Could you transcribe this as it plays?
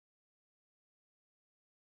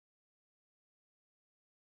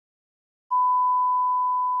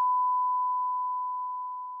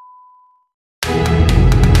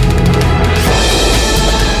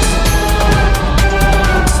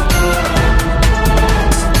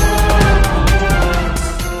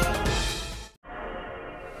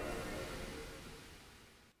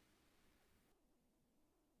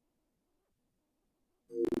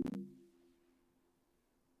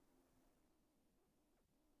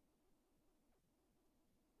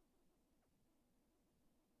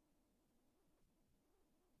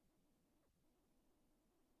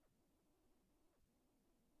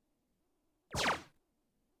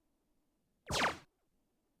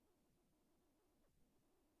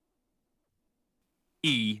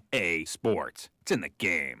EA Sports. It's in the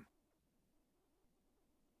game.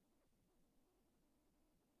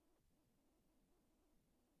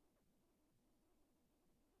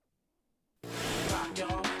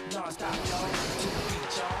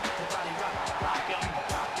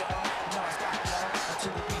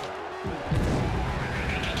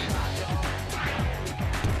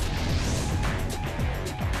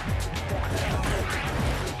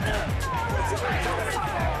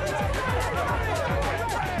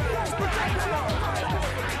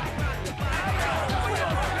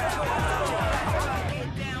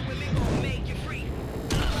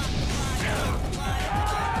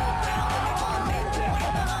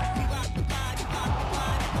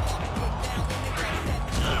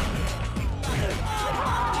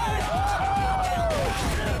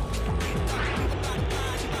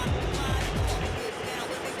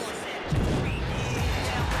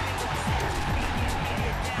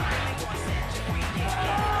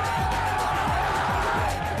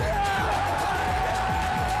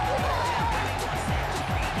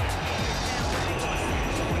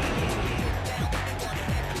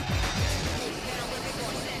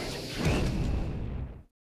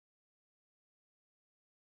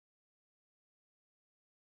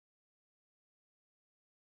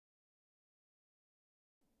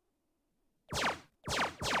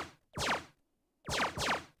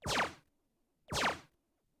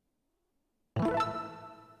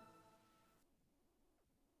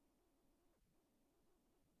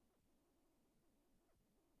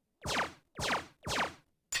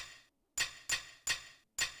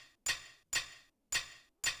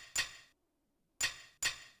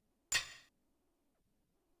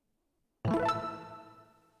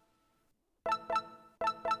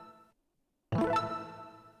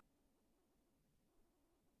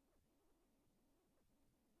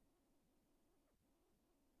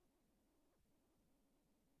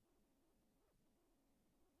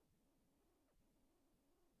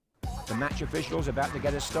 The match officials about to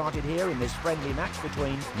get us started here in this friendly match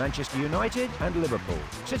between Manchester United and Liverpool.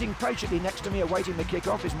 Sitting patiently next to me awaiting the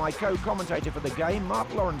kick-off is my co-commentator for the game, Mark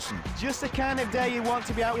Lawrenson. Just the kind of day you want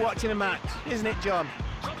to be out watching a match, isn't it, John?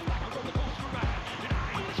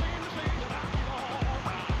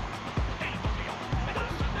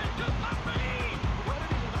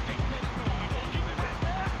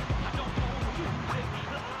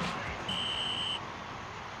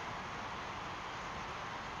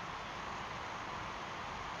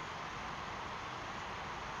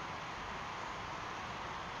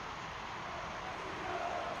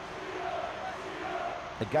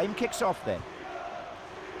 The game kicks off then.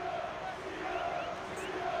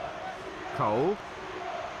 Cole.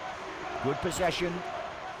 Good possession.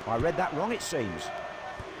 I read that wrong, it seems.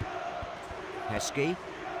 Heskey.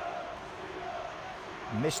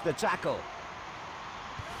 Missed the tackle.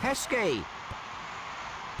 Heskey.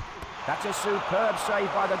 That's a superb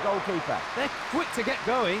save by the goalkeeper. They're quick to get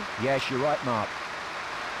going. Yes, you're right, Mark.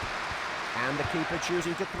 And the keeper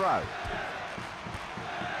choosing to throw.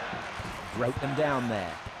 Broke them down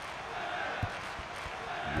there.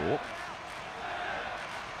 York.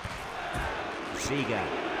 Seager.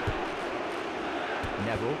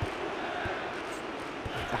 Neville.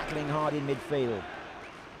 Battling hard in midfield.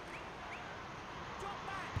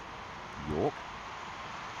 York.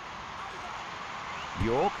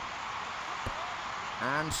 York.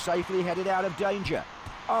 And safely headed out of danger.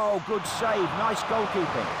 Oh, good save. Nice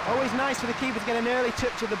goalkeeping. Always nice for the keeper to get an early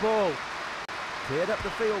touch of the ball. Cleared up the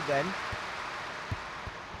field then.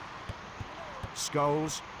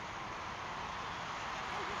 Scholes.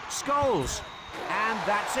 Scholes! And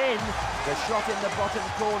that's in. The shot in the bottom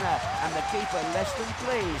corner. And the keeper less than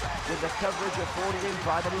pleased with the coverage afforded him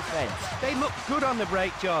by the defence. They look good on the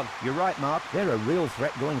break, John. You're right, Mark. They're a real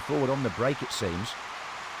threat going forward on the break, it seems.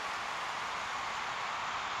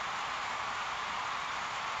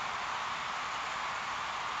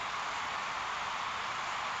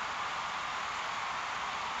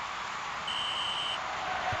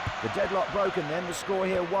 The deadlock broken then, the score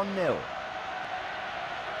here 1-0.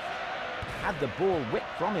 Had the ball whipped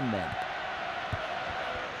from him then.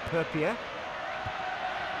 Perpier.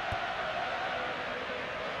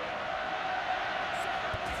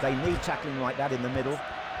 They need tackling like that in the middle.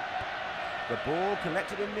 The ball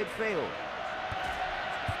collected in midfield.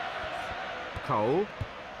 Cole.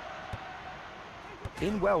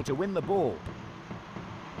 In well to win the ball.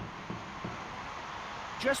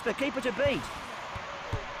 Just the keeper to beat.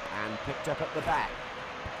 And picked up at the back.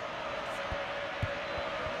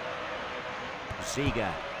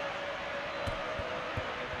 Seager.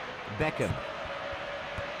 Beckham.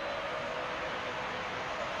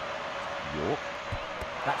 York.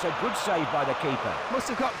 That's a good save by the keeper. Must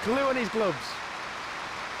have got glue on his gloves.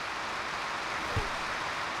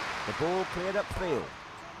 The ball cleared upfield.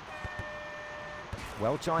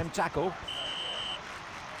 Well-timed tackle.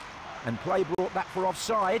 And play brought back for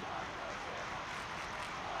offside.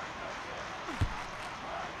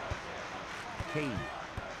 Keane.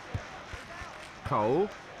 Cole.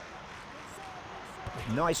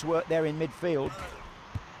 Nice work there in midfield.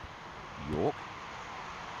 York.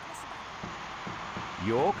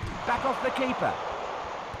 York, back off the keeper.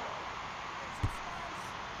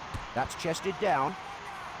 That's chested down.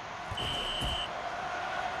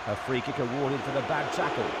 A free kick awarded for the bad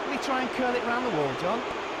tackle. Will he try and curl it round the wall, John?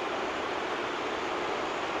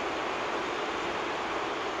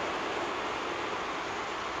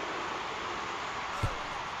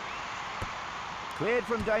 Cleared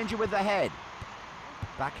from danger with the head.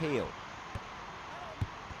 Back heel.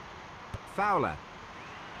 Fowler.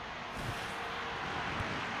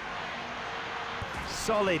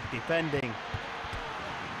 Solid defending.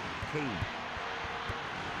 Keane.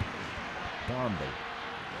 Barnby.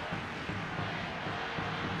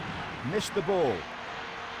 Missed the ball.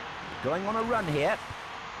 Going on a run here.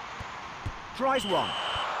 Tries one.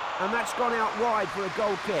 And that's gone out wide for a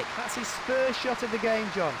goal kick. That's his first shot of the game,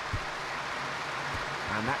 John.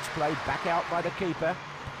 And that's played back out by the keeper.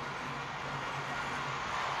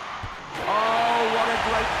 Oh, what a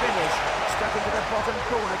great finish. Stuck into the bottom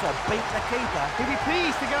corner to beat the keeper. He'll be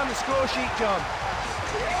pleased to go on the score sheet, John.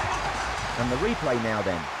 And the replay now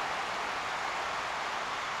then.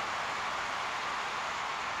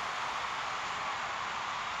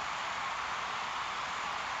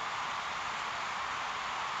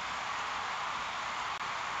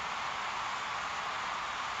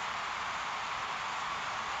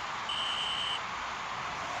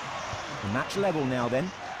 Match level now then.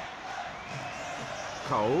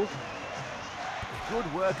 Cole.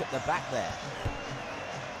 Good work at the back there.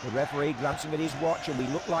 The referee glancing at his watch, and we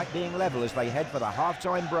look like being level as they head for the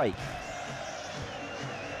half-time break.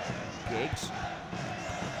 Giggs.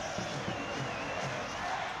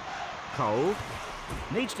 Cole.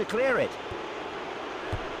 Needs to clear it.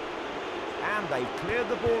 And they've cleared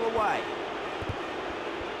the ball away.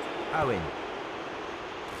 Owen.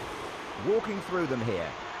 Walking through them here.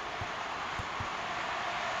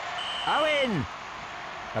 Owen!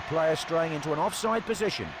 A player straying into an offside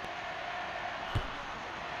position.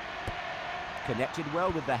 Connected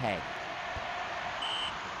well with the head.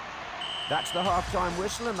 That's the half-time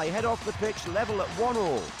whistle, and they head off the pitch level at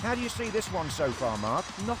 1-1. How do you see this one so far, Mark?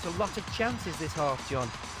 Not a lot of chances this half, John.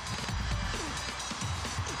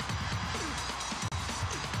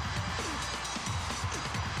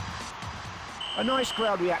 A nice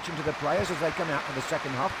crowd reaction to the players as they come out for the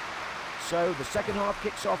second half. So the second half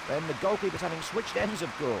kicks off then, the goalkeeper's having switched ends, of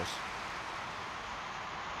course.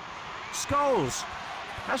 Scholes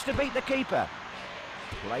has to beat the keeper.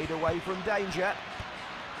 Played away from danger.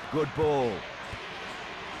 Good ball.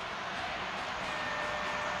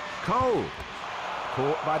 Cole.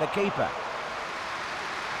 Caught by the keeper.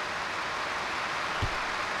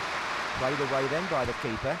 Played away then by the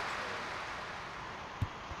keeper.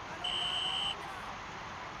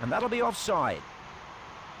 And that'll be offside.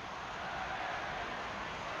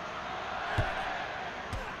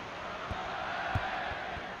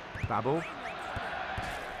 Babel.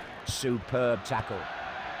 Superb tackle.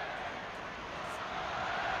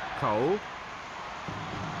 Cole.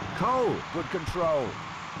 Cole, good control.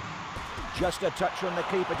 Just a touch from the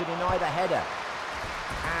keeper to deny the header.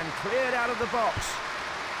 And cleared out of the box.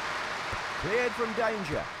 Cleared from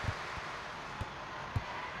danger.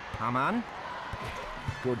 Haman.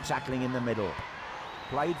 Good tackling in the middle.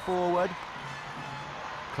 Played forward.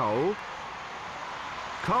 Cole.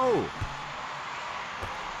 Cole.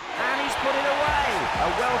 And he's put it away. A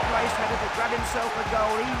well-placed header to grab himself a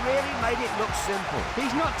goal. He really made it look simple.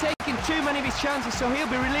 He's not taking too many of his chances, so he'll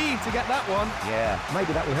be relieved to get that one. Yeah,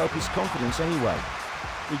 maybe that will help his confidence anyway.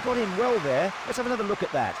 He got in well there. Let's have another look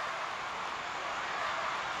at that.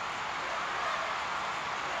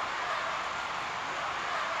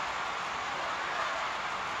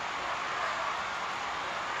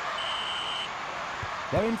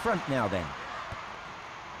 They're in front now then.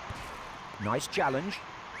 Nice challenge.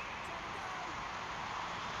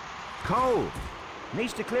 Cole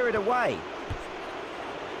needs to clear it away.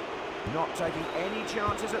 Not taking any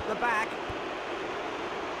chances at the back.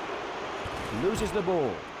 Loses the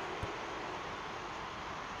ball.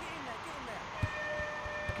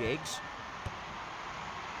 Giggs.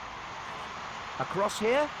 Across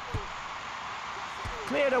here.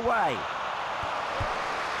 Cleared away.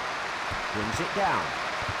 Brings it down.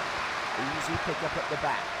 Easy pick up at the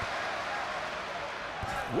back.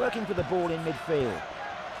 Working for the ball in midfield.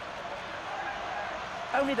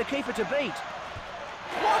 Only the keeper to beat.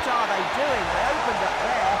 What are they doing? They opened up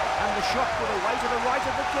there, and the shot put away to the right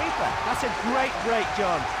of the keeper. That's a great break,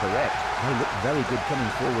 John. Correct. They looked very good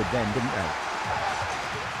coming forward then, didn't they?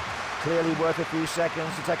 Clearly worth a few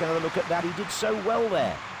seconds to take another look at that. He did so well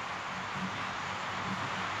there.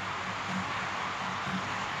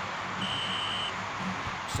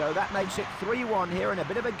 So that makes it 3-1 here and a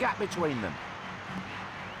bit of a gap between them.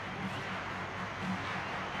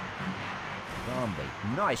 Barnby,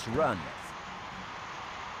 nice run.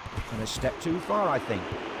 And a step too far, I think.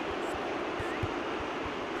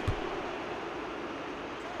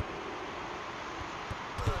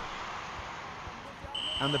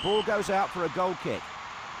 And the ball goes out for a goal kick.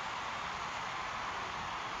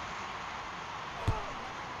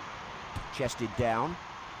 Chested down.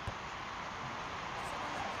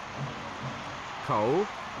 Cole.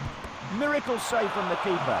 Miracle save from the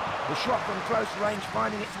keeper. The shot from close range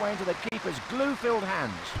finding its way into the keeper's glue-filled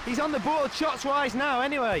hands. He's on the ball shots-wise now,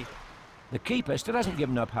 anyway. The keeper still hasn't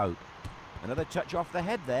given up hope. Another touch off the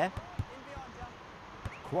head there.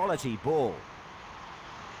 Quality ball.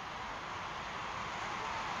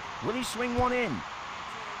 Will he swing one in?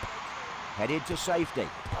 Headed to safety.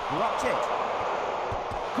 Blocked it.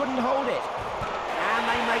 Couldn't hold it. And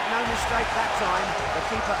they make no mistake that time. The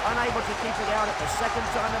keeper unable to keep it out at the second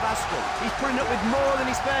time of asking. He's putting up with more than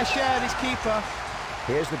his fair share, this keeper.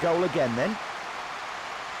 Here's the goal again then.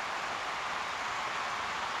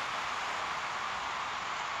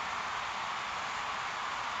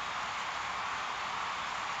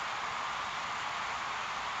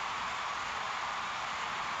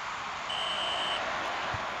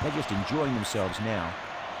 They're just enjoying themselves now.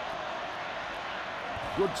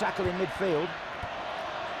 Good tackle in midfield.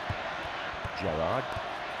 Gerrard.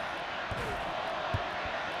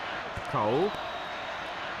 Cole.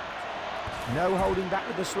 No holding back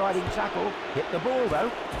with the sliding tackle. Hit the ball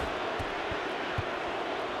though.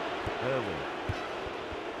 Irwin.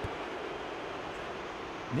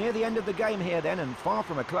 Near the end of the game here then, and far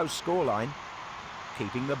from a close scoreline.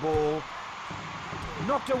 Keeping the ball.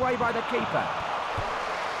 Knocked away by the keeper.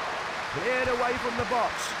 Cleared away from the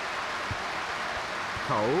box.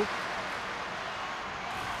 Cole.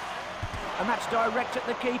 And that's direct at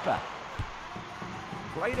the keeper.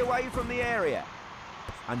 Played away from the area.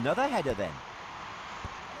 Another header then.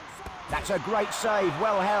 That's a great save,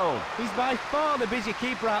 well held. He's by far the busy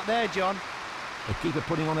keeper out there, John. The keeper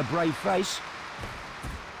putting on a brave face.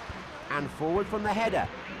 And forward from the header.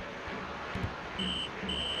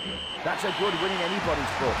 That's a good win in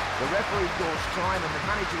anybody's book. The referee calls time and the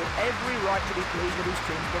manager had every right to be pleased with his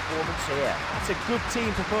team's performance here. It's a good team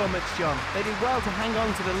performance, John. They did well to hang on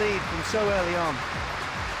to the lead from so early on.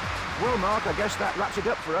 Well, Mark, I guess that wraps it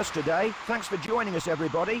up for us today. Thanks for joining us,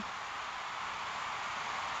 everybody.